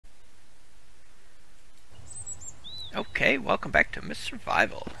Okay, welcome back to Miss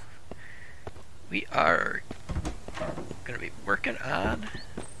Survival. We are going to be working on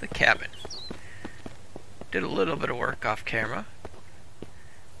the cabin. Did a little bit of work off camera.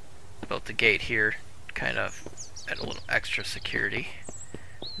 Built the gate here, kind of at a little extra security.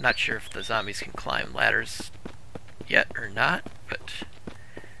 Not sure if the zombies can climb ladders yet or not, but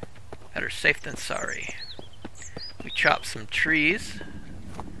better safe than sorry. We chopped some trees,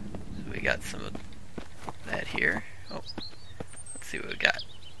 so we got some of that here. Oh, let's see what we got.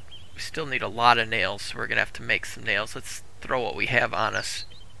 We still need a lot of nails, so we're gonna have to make some nails. Let's throw what we have on us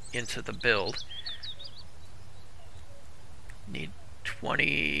into the build. Need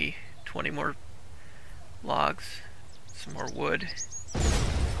 20 more logs, some more wood.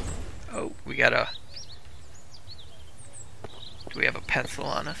 Oh, we got a... Do we have a pencil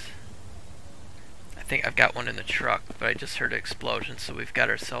on us? I think I've got one in the truck, but I just heard an explosion, so we've got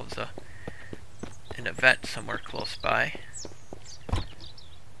ourselves an event somewhere close by.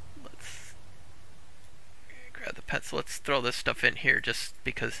 Let's grab the pencil. Let's throw this stuff in here just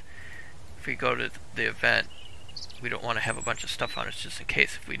because if we go to the event, we don't want to have a bunch of stuff on us just in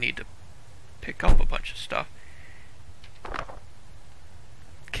case if we need to pick up a bunch of stuff.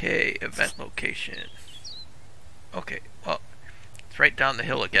 Okay, event location. Okay, well, it's right down the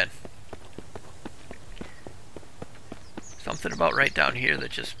hill again. Something about right down here that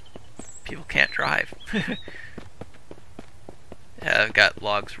just people can't drive. Yeah, I've got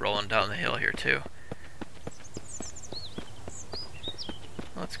logs rolling down the hill here too.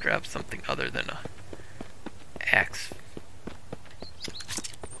 Let's grab something other than a axe.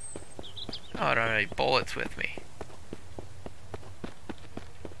 Oh, I don't have any bullets with me.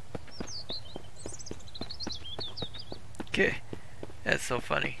 Okay, that's so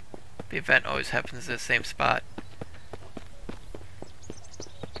funny. The event always happens at the same spot.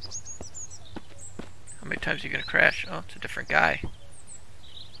 How many times are you gonna crash? Oh, it's a different guy.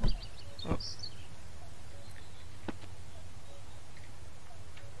 Oh.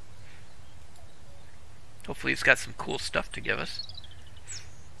 Hopefully he's got some cool stuff to give us.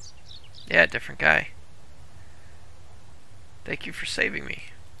 Yeah, different guy. Thank you for saving me.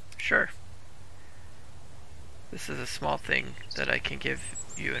 Sure. This is a small thing that I can give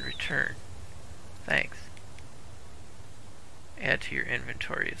you in return. Thanks. Add to your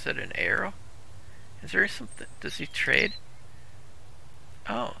inventory. Is that an arrow? Is there something? Does he trade?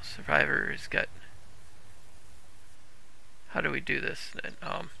 Oh, survivor has got... How do we do this then?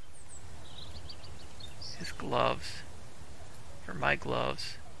 His gloves. For my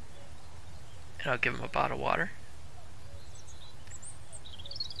gloves. And I'll give him a bottle of water.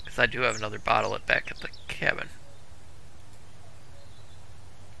 Because I do have another bottle back at the cabin.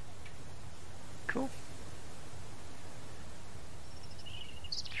 Cool.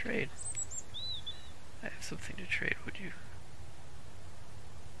 Trade. I have something to trade, would you?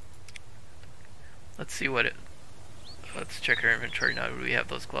 Let's see what it... Let's check our inventory now. Do we have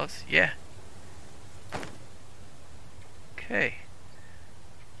those gloves? Yeah. Okay.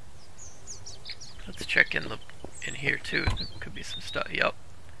 Let's check in here too. There could be some stuff. Yup.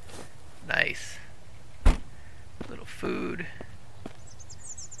 Nice. Little food.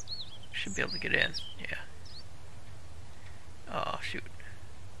 Should be able to get in. Yeah. Oh shoot.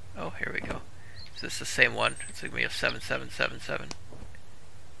 Oh, here we go. Is this the same one? It's gonna be a 7777.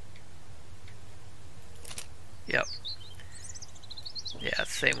 Yep. Yeah,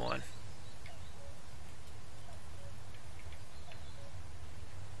 same one.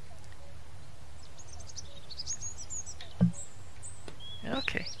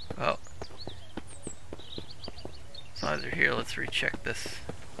 Okay, well, as long as they're here, let's recheck this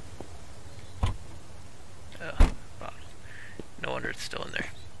bottle. No wonder it's still in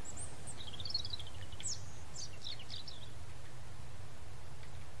there.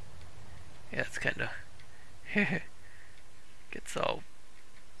 Yeah, it's kind of gets all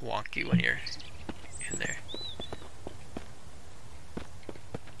wonky when you're in there.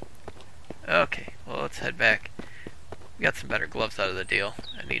 Okay, well, let's head back. We got some better gloves out of the deal.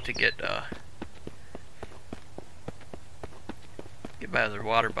 I need to get my other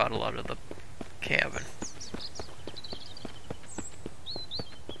water bottle out of the cabin.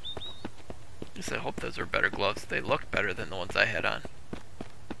 Just I hope those are better gloves. They look better than the ones I had on.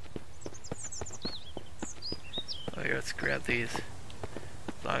 Oh, here, let's grab these.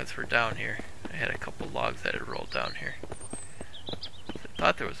 As long as we're down here. I had a couple logs that had rolled down here. I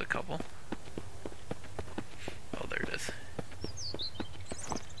thought there was a couple. Oh, there it is.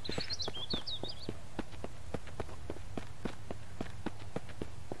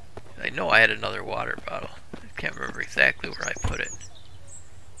 I know I had another water bottle. I can't remember exactly where I put it.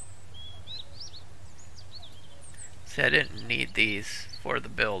 See, I didn't need these for the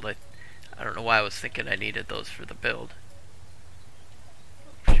build. I don't know why I was thinking I needed those for the build.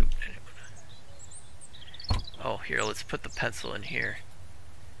 Shoot. Oh, here, let's put the pencil in here.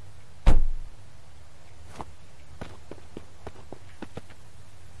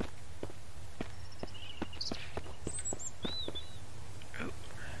 Oh.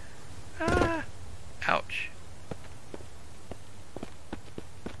 Ah! Ouch.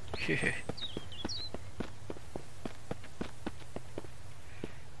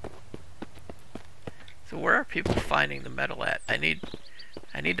 So where are people finding the metal at? I need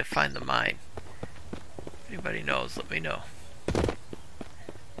to find the mine. If anybody knows, let me know.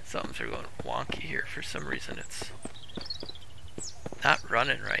 Something's going wonky here for some reason. It's not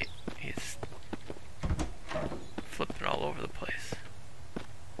running right. He's flipping all over the place.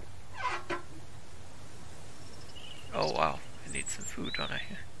 Oh wow, I need some food, don't I?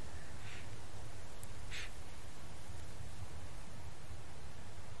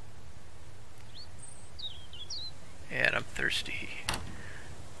 And I'm thirsty.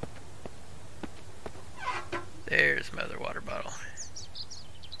 There's my other water bottle.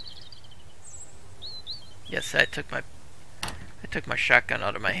 Yes, I took my shotgun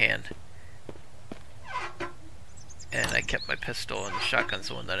out of my hand. And I kept my pistol, and the shotgun's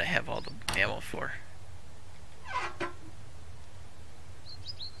the one that I have all the ammo for.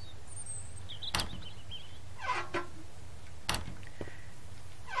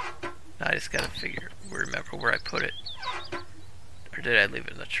 Now I just gotta remember where I put it. Or did I leave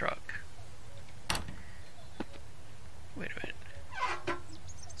it in the truck? Wait a minute.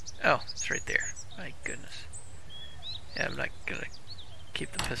 Oh, it's right there. My goodness. Yeah, I'm not gonna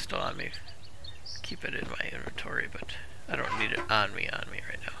keep the pistol on me. Keep it in my inventory, but I don't need it on me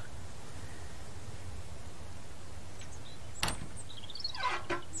right now.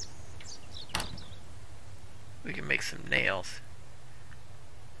 We can make some nails.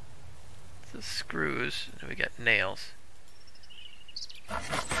 So screws, and we got nails.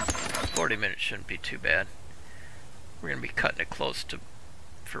 40 minutes shouldn't be too bad. We're gonna be cutting it close to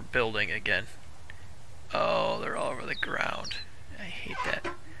for building again. Oh, they're all over the ground. I hate that.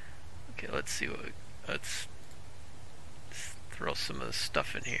 Okay, let's see let's throw some of the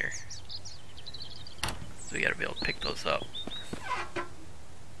stuff in here. So we gotta be able to pick those up.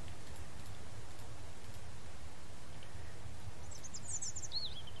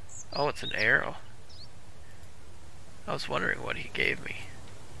 Oh, it's an arrow. I was wondering what he gave me.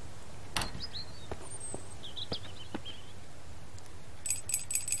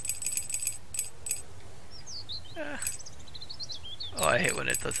 Oh, I hate when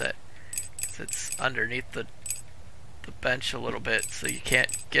it does that. 'Cause it's underneath the bench a little bit, so you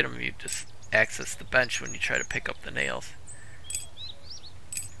can't get them. You just access the bench when you try to pick up the nails.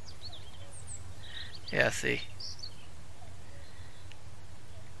 Yeah, see?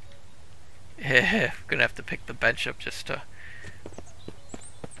 Yeah, I'm gonna have to pick the bench up just to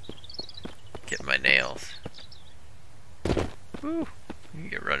get my nails. Woo! You can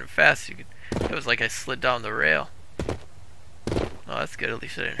get running fast. It was like I slid down the rail. Oh, that's good. At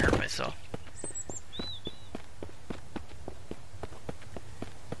least I didn't hurt myself.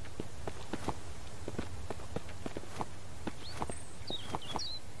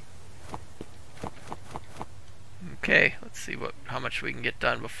 Okay, let's see how much we can get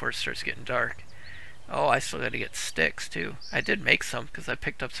done before it starts getting dark. Oh, I still got to get sticks too. I did make some because I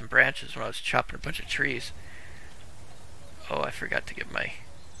picked up some branches when I was chopping a bunch of trees. Oh, I forgot to get my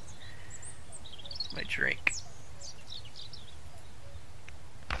drink.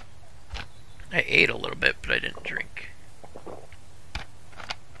 I ate a little bit, but I didn't drink.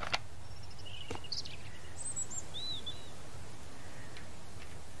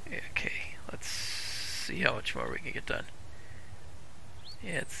 Okay, let's see how much more we can get done.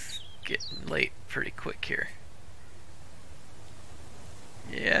 Yeah, it's getting late pretty quick here.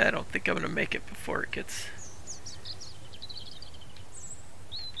 Yeah, I don't think I'm gonna make it before it gets...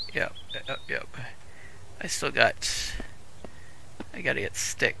 Yep. I gotta get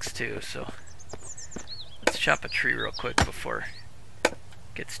sticks too, so let's chop a tree real quick before it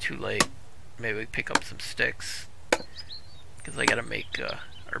gets too late. Maybe we pick up some sticks, because I gotta make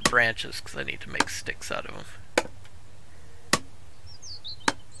or branches, because I need to make sticks out of them.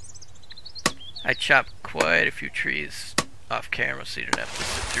 I chopped quite a few trees off camera, so you don't have to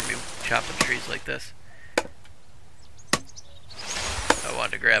sit through me chopping trees like this. I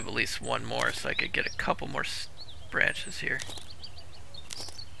wanted to grab at least one more so I could get a couple more branches here.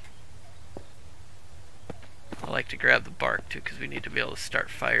 I like to grab the bark too, because we need to be able to start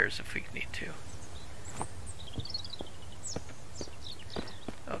fires if we need to.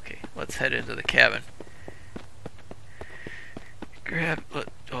 Okay, let's head into the cabin. grab...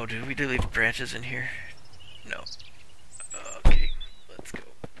 Oh, did we leave branches in here? No. Okay, let's go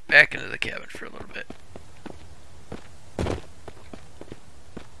back into the cabin for a little bit.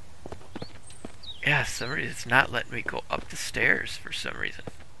 Yeah, some reason it's not letting me go up the stairs for some reason.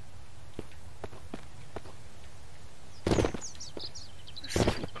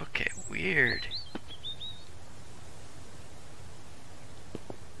 Okay, weird.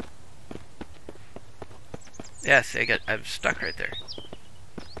 Yeah, see, I'm stuck right there.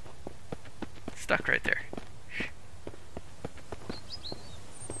 Stuck right there.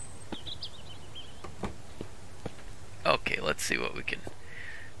 Okay, let's see what we can...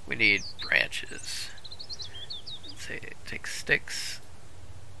 We need branches. Let's say take sticks.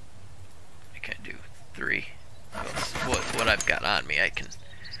 I can do 3. What I've got on me,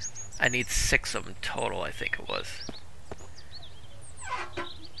 I need 6 of them total, I think it was.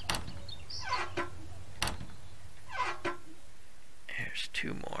 Here's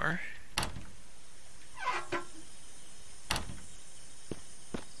 2 more.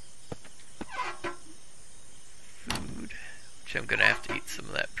 Food, which I'm gonna have to eat some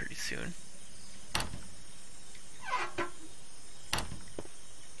of that pretty soon.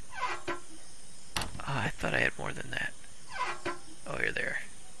 Oh, I thought I had more than that. Oh, you're there.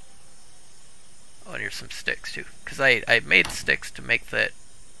 Oh, and here's some sticks too. Because I made sticks to make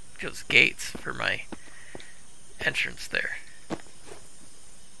those gates for my entrance there.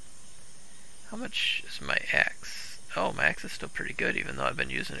 How much is my axe? Oh, my axe is still pretty good even though I've been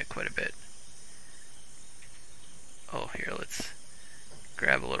using it quite a bit. Oh, here, let's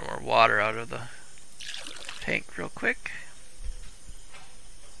grab a little more water out of the tank real quick.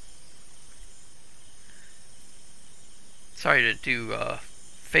 Sorry to do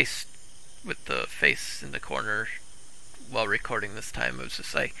face with the face in the corner while recording this time. It was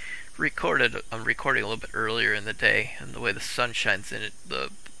just I'm recording a little bit earlier in the day, and the way the sun shines in it,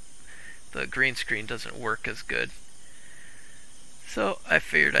 the green screen doesn't work as good. So I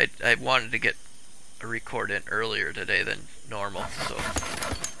figured I wanted to get a record in earlier today than normal, so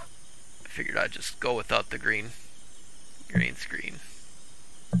I figured I'd just go without the green screen.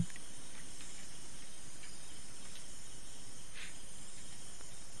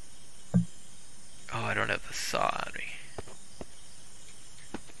 Oh, I don't have the saw on me.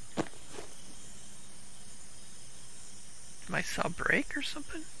 Did my saw break or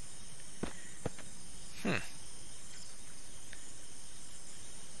something?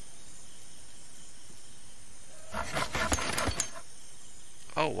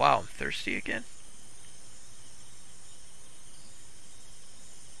 Oh wow, I'm thirsty again.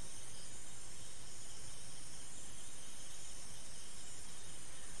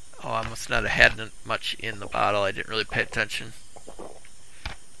 Oh, I must not have had much in the bottle. I didn't really pay attention.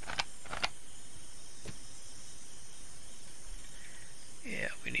 Yeah,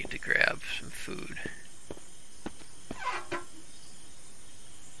 we need to grab some food.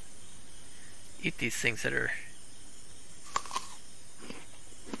 Eat these things that are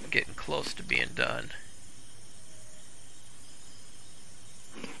getting close to being done.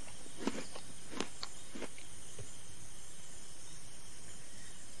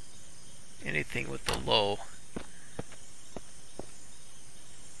 Anything with the low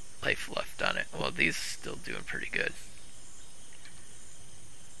life left on it. Well, these are still doing pretty good.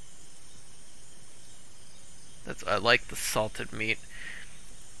 I like the salted meat.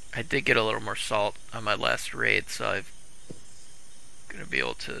 I did get a little more salt on my last raid, so I'm gonna be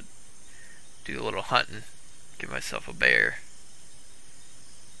able to do a little hunting, give myself a bear.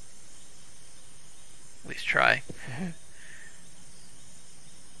 At least try.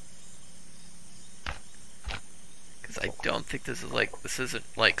 Because I don't think this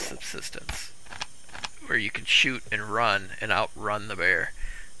isn't like subsistence, where you can shoot and run and outrun the bear.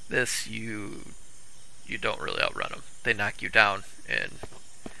 This, you don't really outrun them. They knock you down and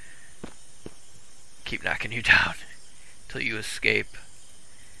keep knocking you down until you escape.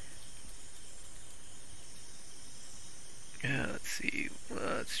 Yeah, let's see.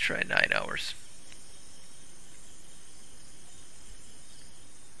 Let's try 9 hours.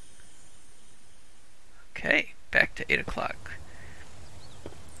 Okay, back to 8 o'clock.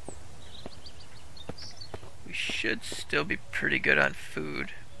 We should still be pretty good on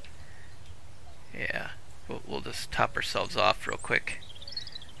food. Yeah, we'll just top ourselves off real quick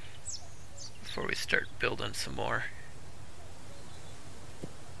before we start building some more.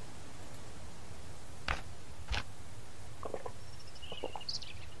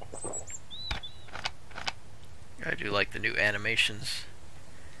 I do like the new animations.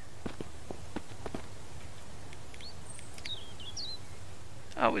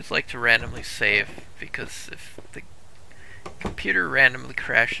 I always like to randomly save, because if computer randomly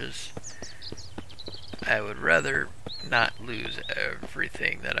crashes, I would rather not lose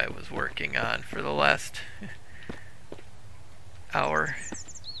everything that I was working on for the last hour.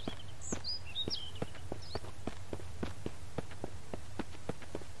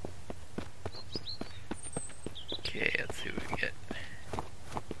 Okay, let's see what we get.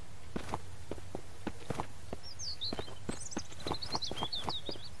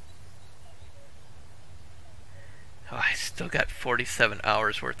 Oh, I still got 47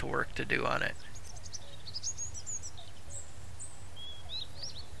 hours worth of work to do on it.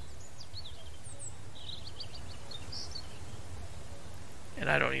 And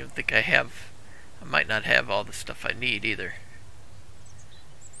I don't even think I might not have all the stuff I need either.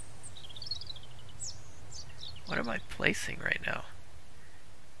 What am I placing right now?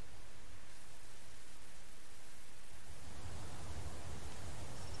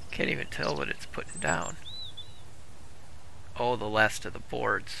 Can't even tell what it's putting down. Oh, the last of the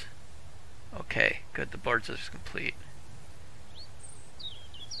boards. Okay, good, the boards are complete.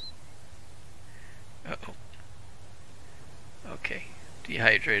 Uh-oh. Okay,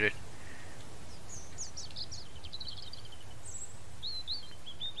 dehydrated.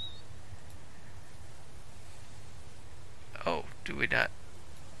 Oh, do we not?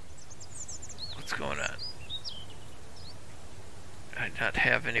 What's going on? I not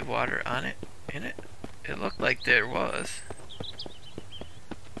have any water on it, in it? It looked like there was.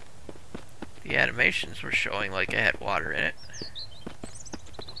 The animations were showing like I had water in it.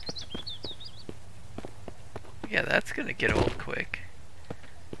 Yeah, that's gonna get old quick.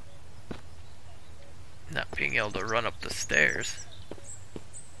 Not being able to run up the stairs.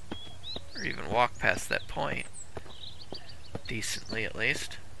 Or even walk past that point. Decently, at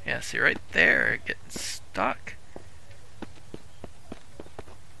least. Yeah, see right there, getting stuck.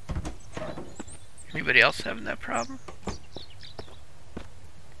 Anybody else having that problem?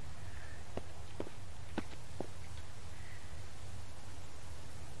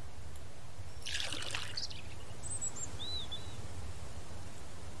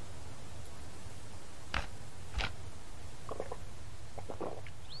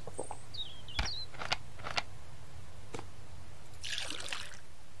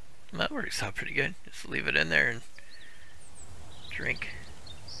 That works out pretty good. Just leave it in there and drink.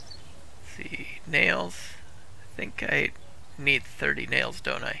 Let's see, nails. I think I need 30 nails,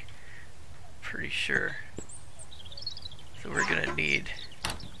 don't I? Pretty sure. So we're gonna need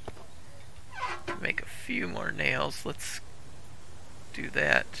to make a few more nails. Let's do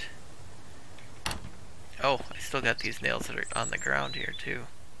that. Oh, I still got these nails that are on the ground here too.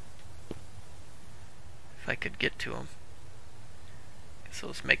 If I could get to them. So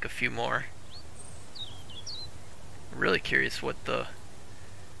let's make a few more. I'm really curious what the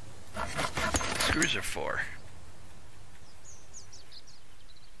screws are for.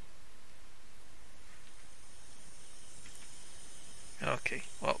 Okay,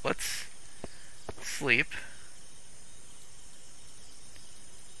 well, let's sleep.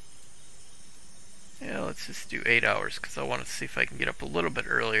 Yeah, let's just do 8 hours because I want to see if I can get up a little bit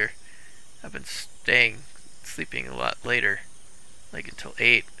earlier. I've been sleeping a lot later, like until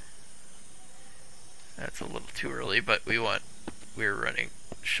 8. That's a little too early, but we're running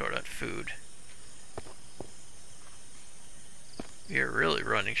short on food. We are really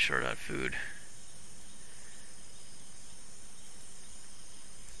running short on food.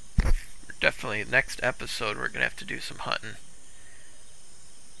 Definitely next episode we're gonna have to do some hunting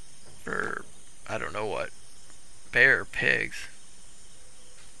for I don't know what, bear or pigs.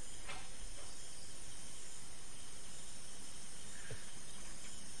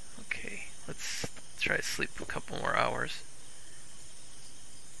 Okay, let's try to sleep a couple more hours.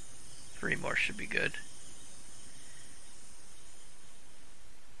 3 more should be good.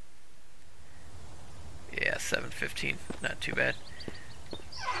 Yeah, 7:15, not too bad.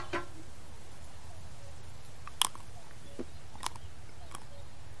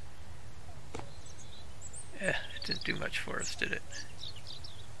 Yeah, it didn't do much for us, did it?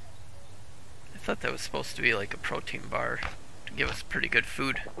 I thought that was supposed to be like a protein bar to give us pretty good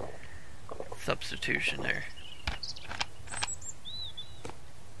food substitution there.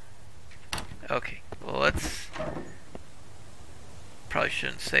 Okay, well let's... Probably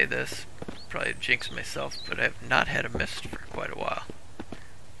shouldn't say this, probably jinx myself, but I've not had a mist for quite a while.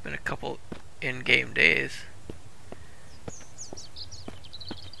 Been a couple in-game days.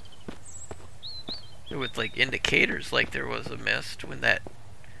 With like indicators like there was a mist when that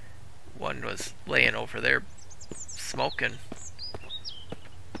one was laying over there smoking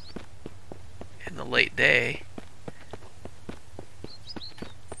in the late day.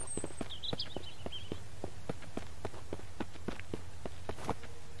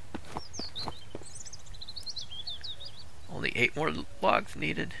 8 more logs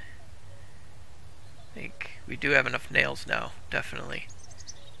needed. I think we do have enough nails now, definitely.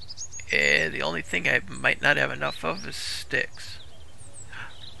 The only thing I might not have enough of is sticks.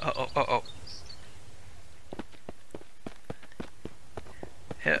 Uh-oh.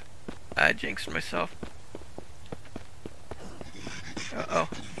 Yeah, I jinxed myself. Uh-oh.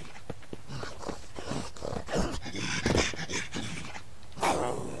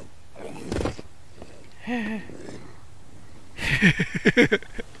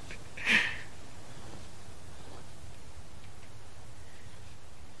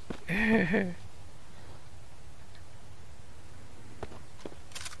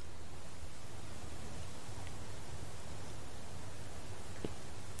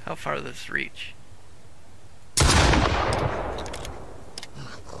 How far does this reach?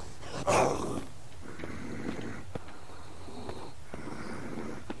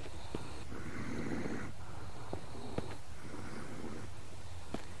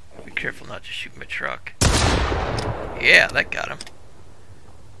 Be careful not to shoot my truck. Yeah, that got him.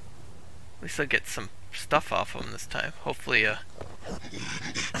 At least I'll get some stuff off him this time. Hopefully,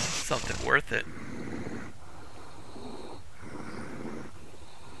 something worth it.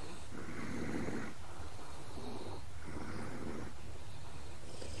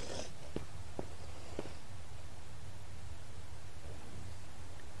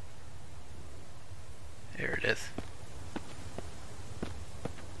 There it is.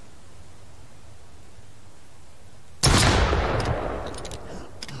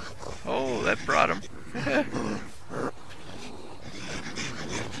 Oh, that brought him.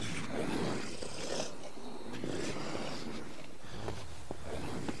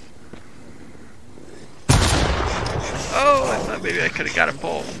 Oh, I thought maybe I could have got them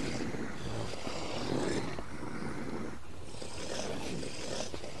both.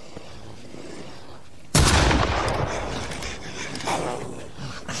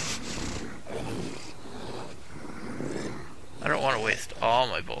 I don't want to waste all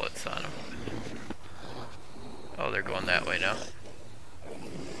my bullets on them. Oh, they're going that way now.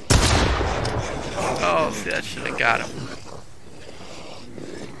 Oh, see, that should have got him.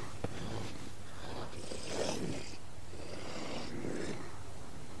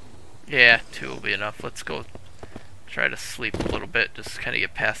 Yeah, 2 will be enough. Let's go try to sleep a little bit, just kind of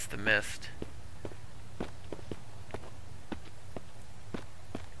get past the mist.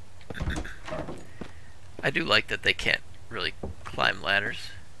 I do like that they can't really climb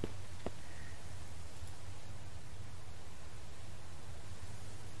ladders.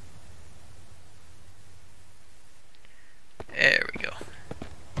 There we go.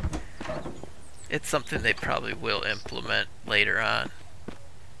 It's something they probably will implement later on.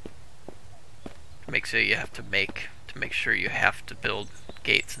 Make sure you have to make sure you have to build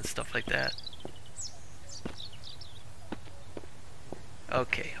gates and stuff like that.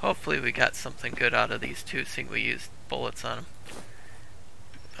 Okay, hopefully we got something good out of these 2, seeing we used bullets on them.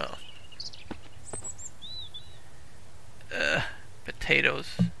 Oh.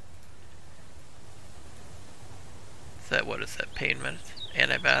 Potatoes. What is that, pain meds?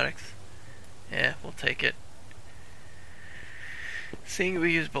 Antibiotics? Yeah, we'll take it. Seeing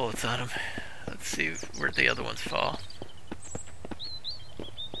we use bullets on them. Let's see where the other ones fall.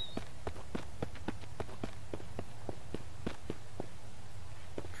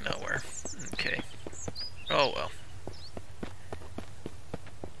 Nowhere. Okay. Oh well.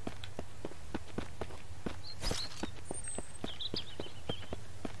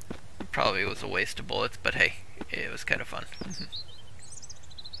 Probably was a waste of bullets, but hey, it was kind of fun.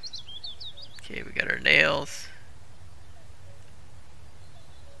 Okay, we got our nails.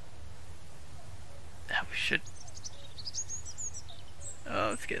 Now we should...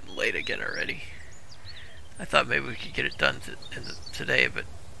 Oh, it's getting late again already. I thought maybe we could get it done today, but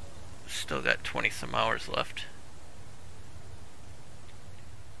still got 20 some hours left.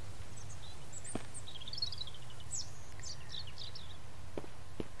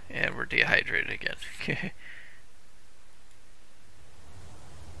 And we're dehydrated again.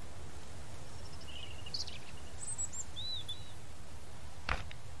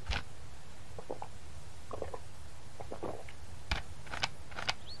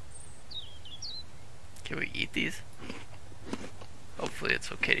 Can we eat these? Hopefully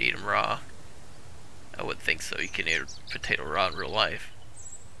it's okay to eat them raw. I would think so. You can eat a potato raw in real life.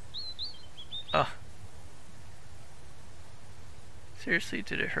 Oh. Seriously,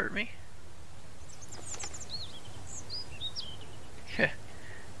 did it hurt me?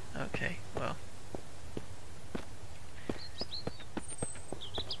 Okay, well.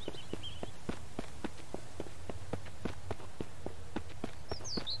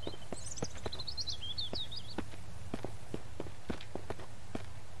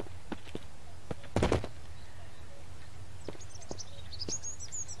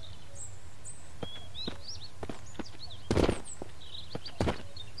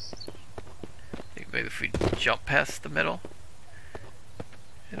 jump past the middle.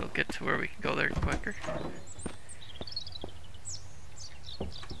 It'll get to where we can go there quicker.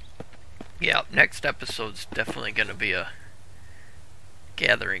 Yeah, next episode's definitely going to be a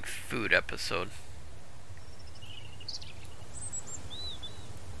gathering food episode.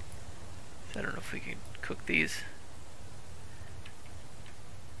 I don't know if we can cook these.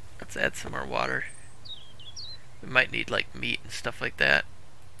 Let's add some more water. We might need like meat and stuff like that.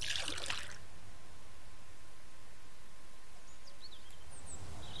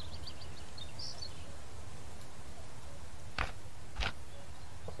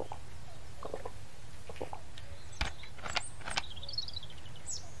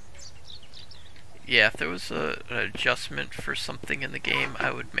 Yeah, if there was an adjustment for something in the game,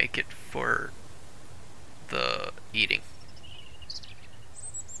 I would make it for the eating.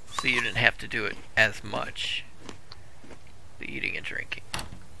 So you didn't have to do it as much, the eating and drinking.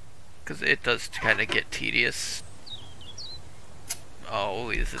 Because it does kind of get tedious.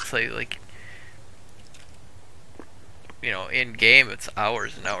 Always, it's like, you know, in game it's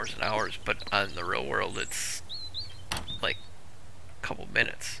hours and hours and hours, but on the real world it's like a couple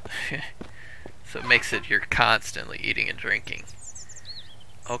minutes. So it makes it you're constantly eating and drinking.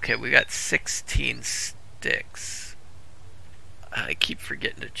 Okay, we got 16 sticks. I keep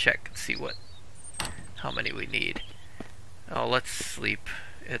forgetting to check and see how many we need. Oh, let's sleep.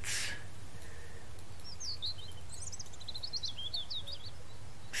 It's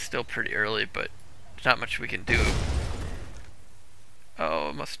still pretty early, but there's not much we can do.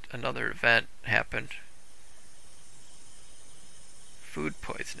 Oh, another event happened. Food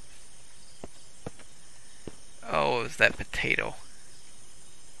poisoning. Oh, it was that potato.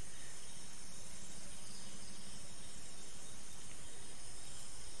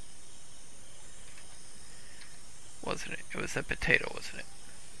 Wasn't it? It was that potato, wasn't it?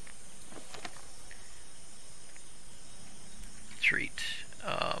 Treat.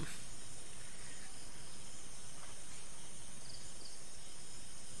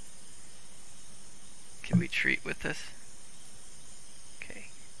 Can we treat with this? Okay.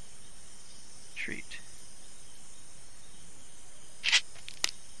 Treat.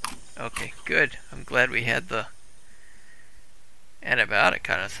 Okay, good. I'm glad we had the antibiotic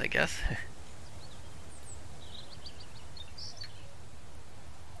on us, I guess.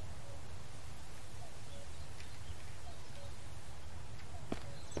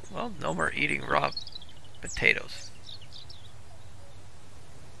 Well, no more eating raw potatoes.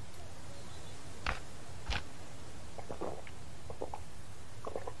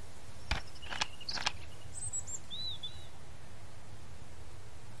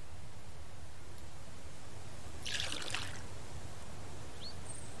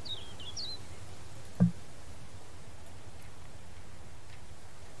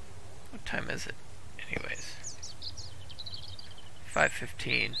 What time is it? Anyways.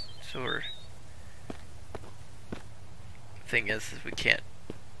 5:15, so we're... The thing is we can't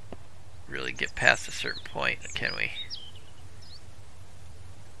really get past a certain point, can we?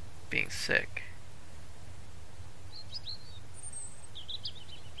 Being sick.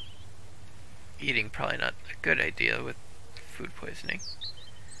 Eating probably not a good idea with food poisoning.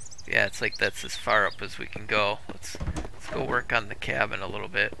 Yeah, it's like that's as far up as we can go. Let's go work on the cabin a little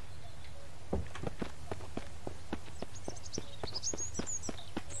bit.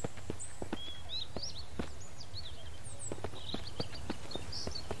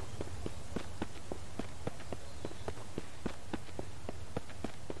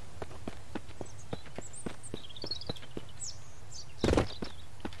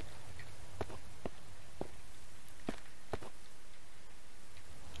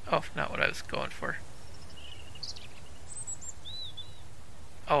 Oh, not what I was going for.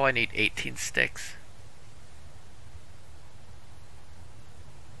 Oh, I need 18 sticks.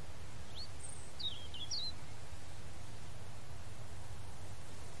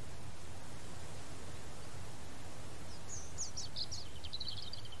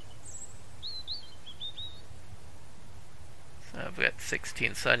 So I've got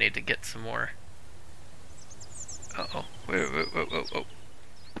 16, so I need to get some more. Uh-oh. Whoa.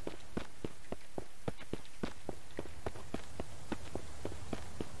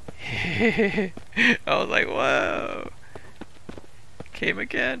 I was like, whoa. Came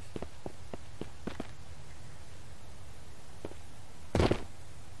again.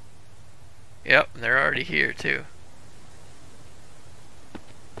 Yep, they're already here too.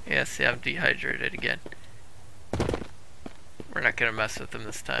 Yeah, see, I'm dehydrated again. We're not gonna mess with them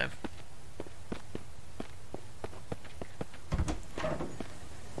this time.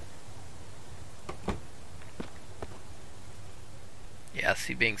 Yeah,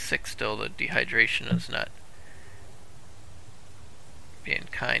 see, being sick still, the dehydration is not being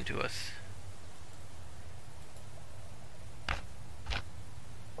kind to us.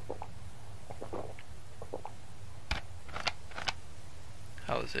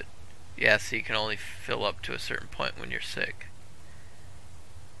 How is it? Yeah, so you can only fill up to a certain point when you're sick.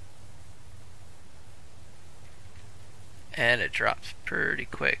 And it drops pretty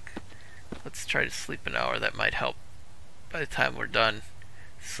quick. Let's try to sleep an hour. That might help. By the time we're done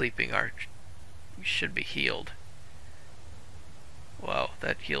sleeping, we should be healed. Wow,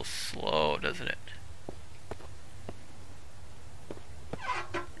 that heals slow, doesn't it?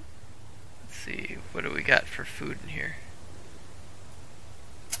 Let's see, what do we got for food in here?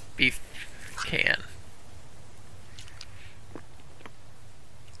 Beef can.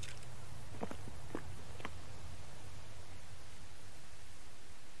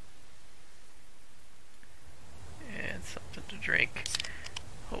 And something to drink.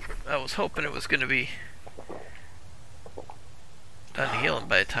 I was hoping it was going to be done healing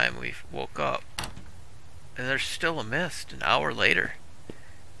by the time we woke up. And there's still a mist an hour later.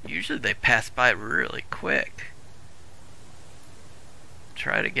 Usually they pass by really quick.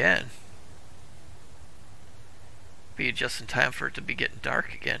 Try it again. Be just in time for it to be getting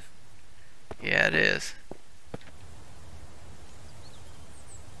dark again. Yeah, it is.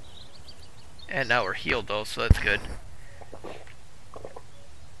 And now we're healed though, so that's good.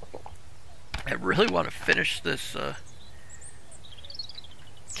 I really want to finish this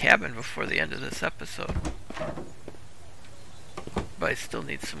cabin before the end of this episode. But I still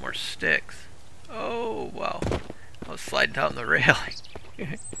need some more sticks. Oh, wow. I was sliding down the railing.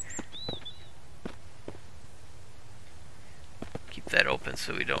 Keep that open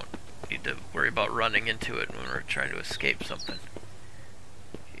so we don't need to worry about running into it when we're trying to escape something.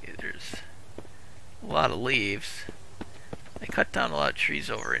 Okay, there's a lot of leaves. I cut down a lot of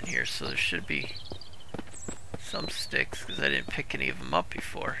trees over in here, so there should be some sticks, because I didn't pick any of them up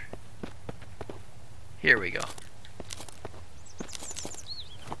before. Here we go.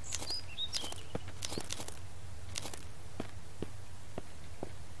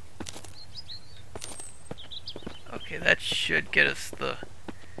 Okay, that should get us the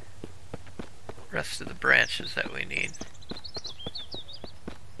rest of the branches that we need.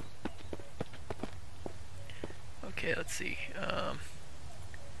 Okay, let's see.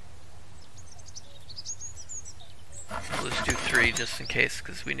 Let's do 3 just in case,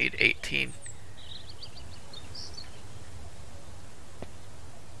 because we need 18.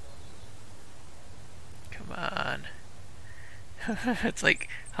 Come on. It's like,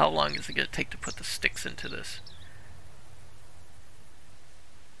 how long is it going to take to put the sticks into this?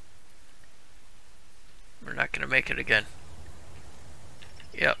 We're not going to make it again.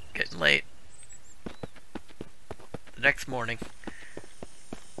 Yep, getting late. The next morning.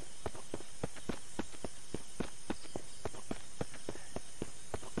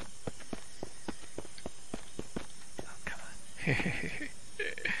 Oh, come on.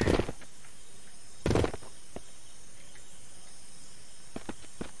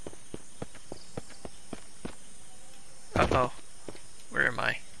 Uh-oh. Where am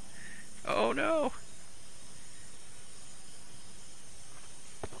I? Oh no!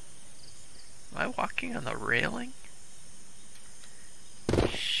 Am I walking on the railing?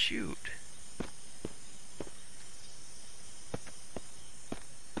 Shoot.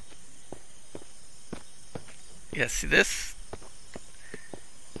 Yeah, see this?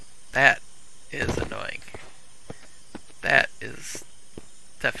 That is annoying. That is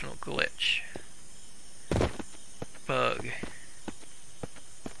definite glitch. Bug.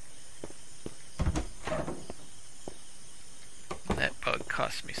 That bug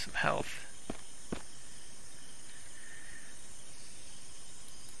cost me some health.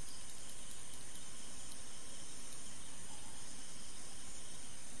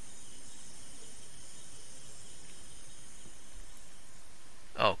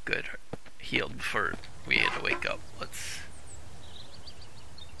 Oh, good. Healed before we had to wake up. Let's...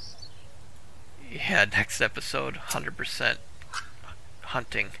 Yeah, next episode, 100%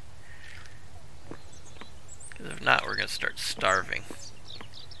 hunting. Because if not, we're going to start starving.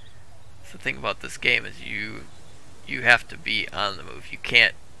 The thing about this game is you have to be on the move. You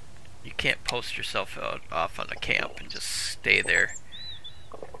can't post yourself off on a camp and just stay there.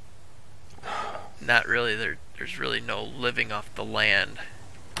 Not really. There's really no living off the land.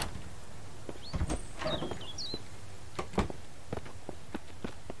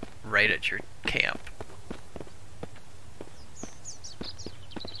 Right at your camp.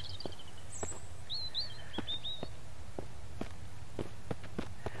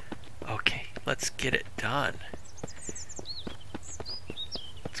 Okay, let's get it done.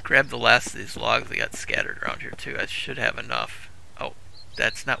 Let's grab the last of these logs that got scattered around here too. I should have enough. Oh,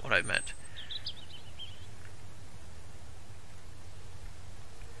 That's not what I meant.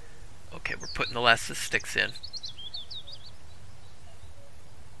 Okay, we're putting the last of the sticks in.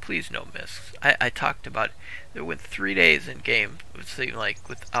 Please no miss. I talked about it. There went 3 days in game, it would seem like,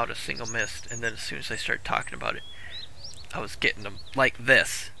 without a single miss, and then as soon as I started talking about it, I was getting them like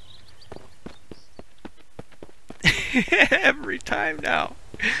this. Every time now.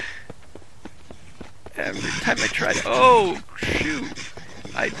 Every time I try to... Oh, shoot.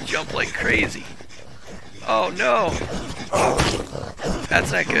 I jump like crazy. Oh, no.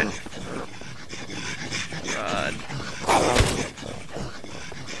 That's not good. Run.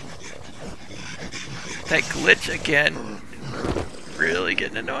 That glitch again. Really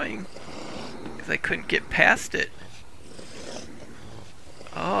getting annoying. Because I couldn't get past it.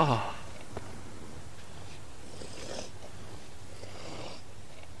 Oh.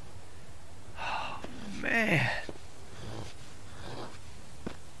 Oh, man.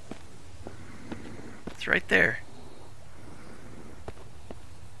 It's right there.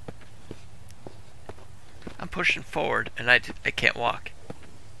 I'm pushing forward and I can't walk.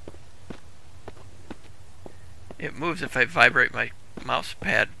 It moves if I vibrate my mouse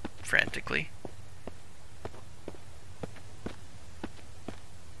pad frantically.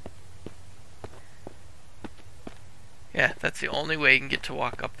 Yeah, that's the only way you can get to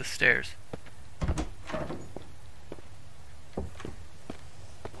walk up the stairs.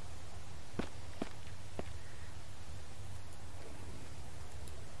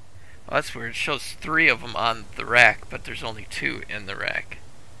 Well, that's weird. It shows 3 of them on the rack, but there's only 2 in the rack.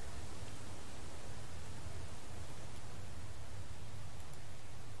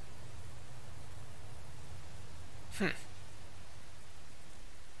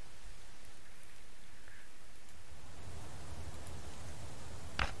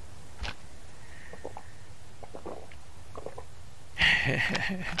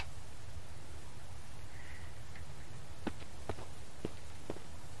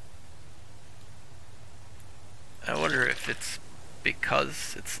 I wonder if it's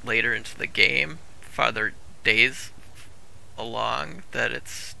because it's later into the game, farther days along, that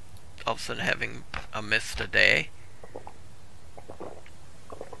it's all of a sudden having a missed a day.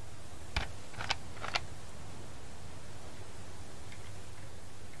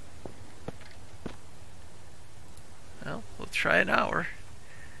 Well, we'll try an hour.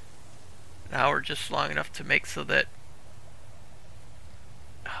 An hour just long enough to make so that...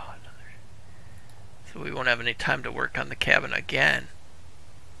 Oh, another... So we won't have any time to work on the cabin again.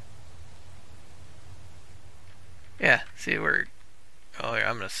 Yeah, see, we're... Oh,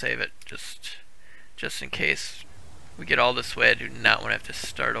 I'm gonna save it just in case we get all this way. I do not want to have to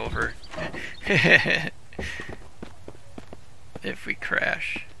start over if we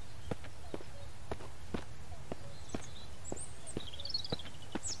crash.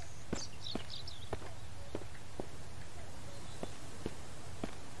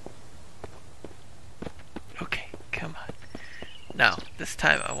 Okay, come on. Now, this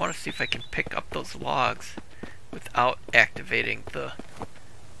time I want to see if I can pick up those logs without activating the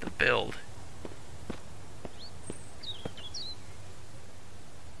build.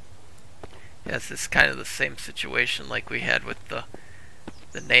 Yes, it's kind of the same situation like we had with the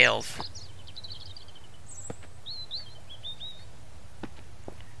nails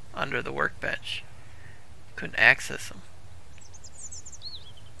under the workbench. Couldn't access them.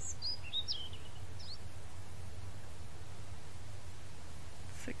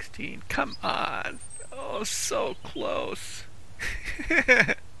 Come on. Oh, so close.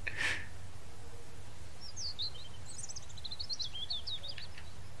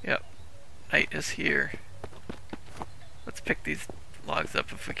 Yep. Night is here. Let's pick these logs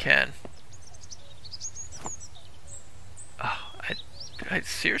up if we can. Oh, I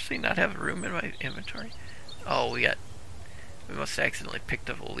seriously not have room in my inventory? Oh, we must have accidentally picked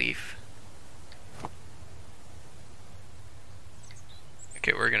up a leaf.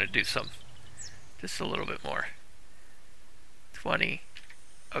 Okay, we're gonna do just a little bit more. 20.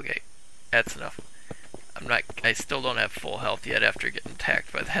 Okay, that's enough. I still don't have full health yet after getting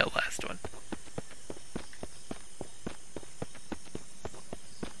attacked by the last one.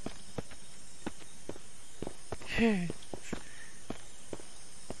 This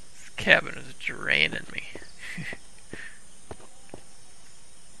cabin is draining me.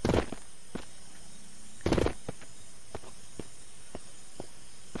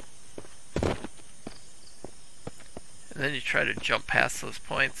 And then you try to jump past those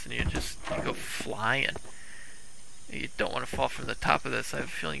points and you go flying. You don't want to fall from the top of this. I have a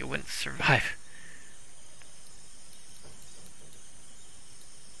feeling you wouldn't survive.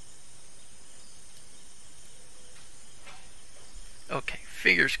 Okay,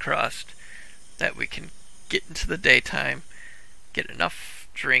 fingers crossed that we can get into the daytime, get enough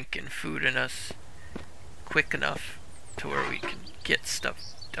drink and food in us quick enough to where we can get stuff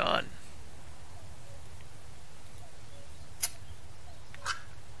done.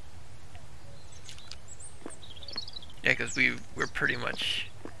 Yeah, because we're pretty much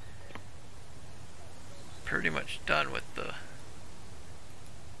done with the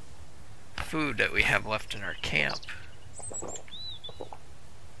food that we have left in our camp.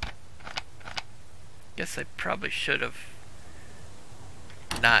 Guess I probably should have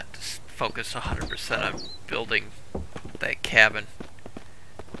not focused 100% on building that cabin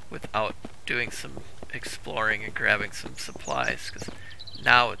without doing some exploring and grabbing some supplies, because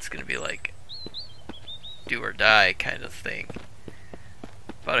now it's going to be like do or die kind of thing.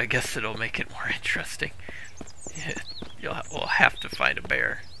 But I guess it'll make it more interesting. We'll have to find a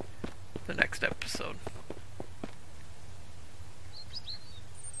bear the next episode.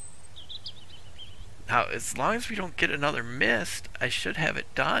 Now, as long as we don't get another mist, I should have it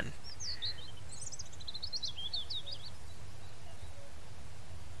done.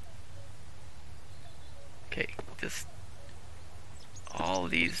 Okay, just all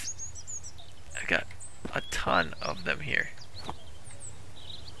these, I got a ton of them here.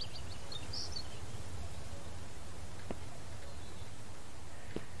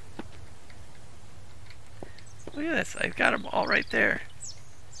 Look at this, I've got them all right there.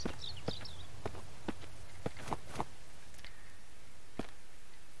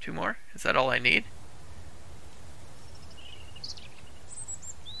 Two more? Is that all I need?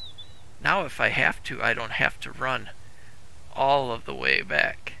 Now if I have to, I don't have to run all of the way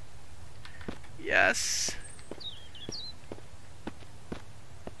back. Yes!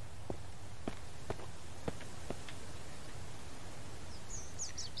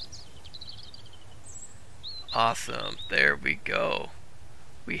 Awesome, there we go.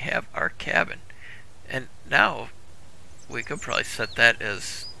 We have our cabin. And now we could probably set that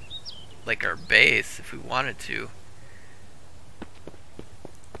as like our base if we wanted to.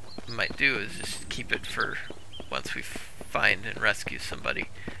 What we might do is just keep it for once we find and rescue somebody.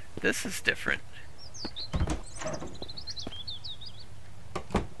 This is different.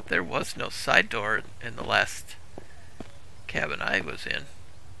 There was no side door in the last cabin I was in.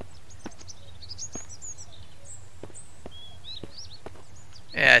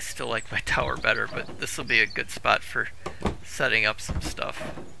 Yeah, I still like my tower better, but this will be a good spot for setting up some stuff.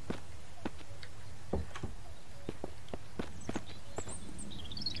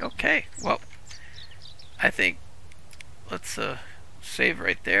 Okay, well, I think let's save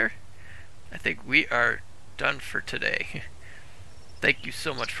right there. I think we are done for today. Thank you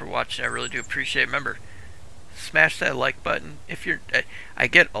so much for watching. I really do appreciate it. Remember, smash that like button. If you're, I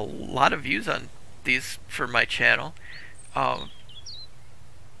get a lot of views on these for my channel,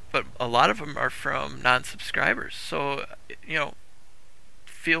 but a lot of them are from non-subscribers. So you know,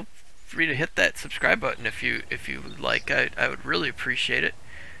 feel free to hit that subscribe button if you would like. I would really appreciate it.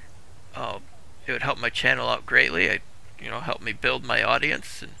 It would help my channel out greatly. Help me build my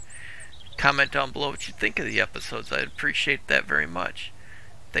audience, and comment down below what you think of the episodes. I'd appreciate that very much.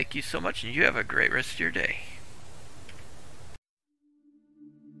 Thank you so much, and you have a great rest of your day.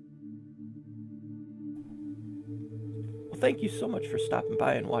 Well, thank you so much for stopping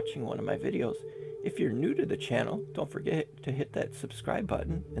by and watching one of my videos. If you're new to the channel, don't forget to hit that subscribe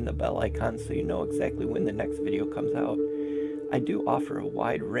button and the bell icon so you know exactly when the next video comes out. I do offer a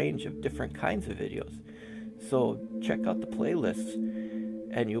wide range of different kinds of videos, so check out the playlists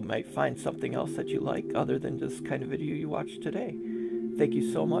and you might find something else that you like other than this kind of video you watched today. Thank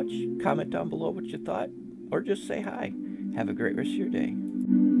you so much. Comment down below what you thought, or just say hi. Have a great rest of your day.